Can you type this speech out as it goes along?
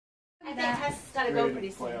I think Tess got to go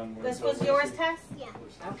pretty soon. This was yours, Tess? Yeah.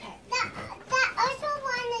 Okay. That also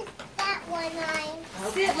one is that one line.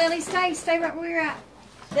 Okay. Sit, Lily. Stay right where you're at.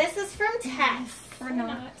 This is from Tess. Or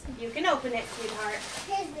not. You can open it, sweetheart.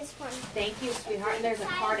 Here's this one. Thank you, sweetheart. And there's a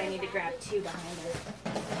card I need to grab too behind her.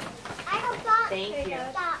 I have got. Thank you.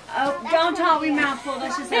 Oh, don't talk me mouthful.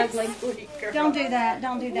 That's just ugly. Don't do that.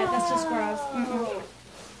 Don't do that. That's just gross.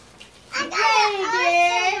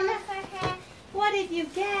 Regan, what did you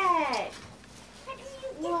get?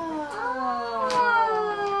 Whoa.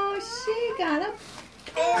 Oh, she got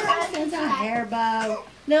a hair bow.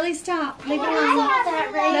 Lily, stop. Leave it alone.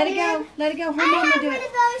 Let it go. Let it go. Her mom will do it.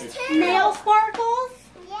 Those too. Nail sparkles?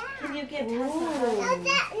 Yeah. Can you get Tessa? No,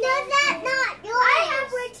 that not yours. I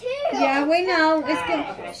have one too. Yeah, we know. It's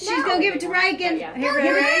good. She's gonna give it to Regan. Here,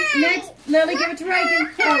 next, Lily, give it to Regan.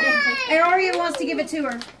 Oh, Aria wants to give it to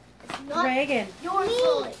her. Regan.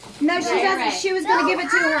 No, she doesn't. She was gonna give it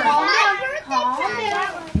to her. Calm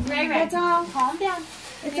down. Regan. That's all. Calm down.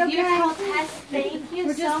 It's If you okay. tell Tess, thank you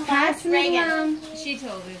We're so just much, passing it Regan. along. She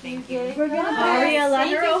told her thank you. We're gonna Aria, pass. let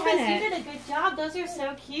her open it. You did a good job. Those are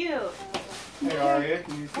so cute. Hey Aria,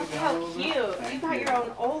 can you sit Look down a how little cute. bit? You got your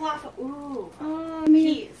own Olaf. Ooh. Oh,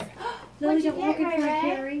 Keys. Lily, What'd you don't walk in get, front of Ray?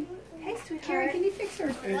 Carrie. Hey, Carrie, sweetheart. can you fix her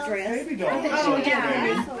It's dress? baby doll. Oh, She'll yeah, get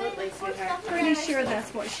it. absolutely, sweetheart. Pretty sure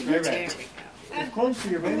that's what she Ray did. Ray, it's close to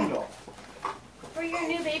your baby doll. For your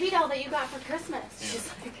new baby doll that you got for Christmas. She's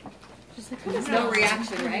like, No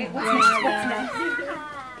reaction, right?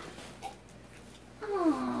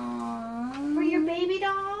 Aww. for your baby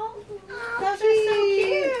doll? Those are so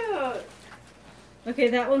cute. Okay,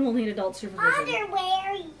 that one will need adult supervision.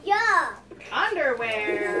 Underwear, yuck.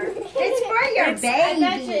 Underwear. It's for your I bet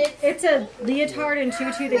you baby. it's It's a leotard and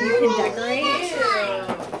tutu that you can decorate. It's a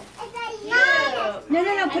yuck.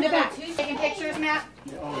 No, put it back. Taking pictures, Matt?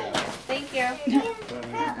 Oh yeah. Thank you.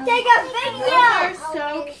 Take a video. Those are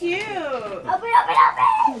so cute. Open.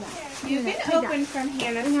 You can open from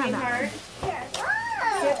Hannah, sweetheart.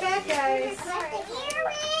 Sit back, guys.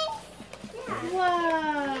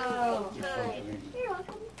 Whoa. You're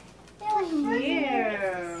welcome. Cute.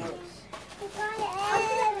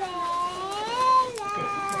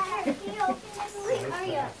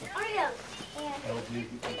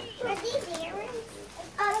 Are these earrings?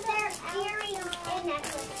 Oh, they're earrings and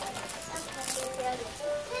necklaces. That's what I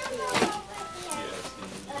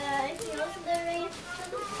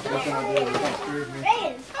did. It scared me.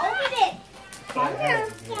 Regan, open it. I had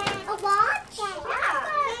to do it. A watch? Yeah.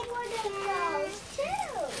 One of those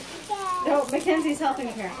too. Oh, Mackenzie's helping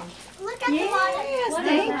apparently. Look at the watch. Yes, What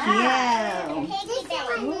thank is you. Piggy bank.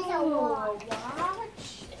 Ooh, watch.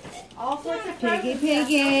 All sorts of Piggy, presents.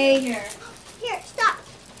 piggy. Here. Here, stop.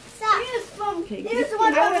 Stop. Piggy. Here's the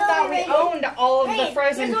one I would have thought we owned all of the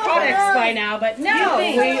frozen products by now, but no.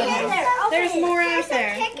 There's more out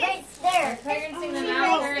there. Tickets there. Pregnancy them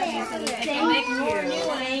out. Thank you.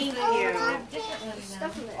 Thank you.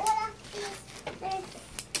 Stuff in there.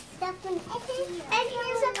 And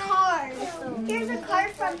here's a card. Here's a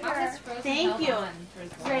card from her. Thank you.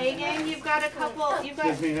 Reagan, you've got a couple. You've got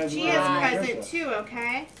Disney has Gia's one. present too,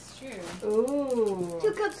 okay? It's true. Ooh.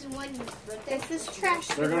 2 cups and 1 This is trash.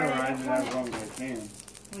 They're gonna ride it as long as they can.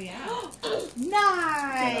 Well, yeah. But I heard they're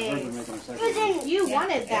Nice. making a Who's second. in? You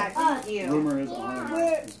wanted that, didn't you? Rumor is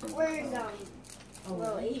 100 is gonna Where's be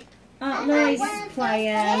Lily? Lily's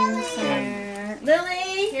playing somewhere.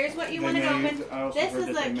 Lily! Here's what you They wanted to made- open. I also This heard is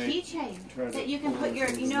a that they make keychain that you can put your,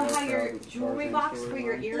 you know how your jewelry box for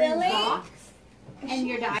your earring Lily? box and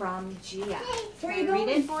your die from Gia. Where Can you I read going?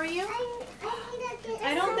 it for you?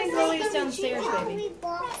 I don't think Lily's downstairs, baby.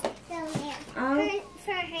 Oh,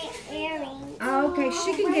 For her earrings. oh, okay.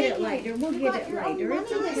 She can get it later. We'll get it later.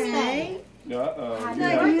 It's okay. Uh-oh. Happy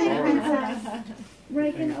Yeah. birthday, princess.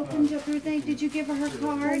 Reagan opened up her thing. Did you give her her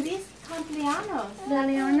card? Feliz cumpleaños.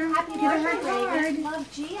 Liliana, Happy get her her birthday, Reagan. card.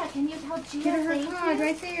 Love Gia. Can you tell Gia Get her her thank card you?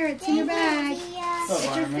 right there. It's in your bag. What's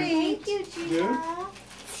up, At your Iron Man? feet. Thank you, Gia.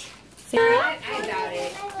 I doubt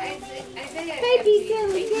it. I think I Baby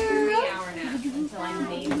silly girl. 3-hour nap until I'm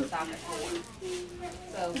made to stop at 4.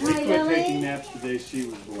 So, We Hi, quit Lily. taking naps the day she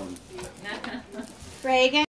was born. Reagan.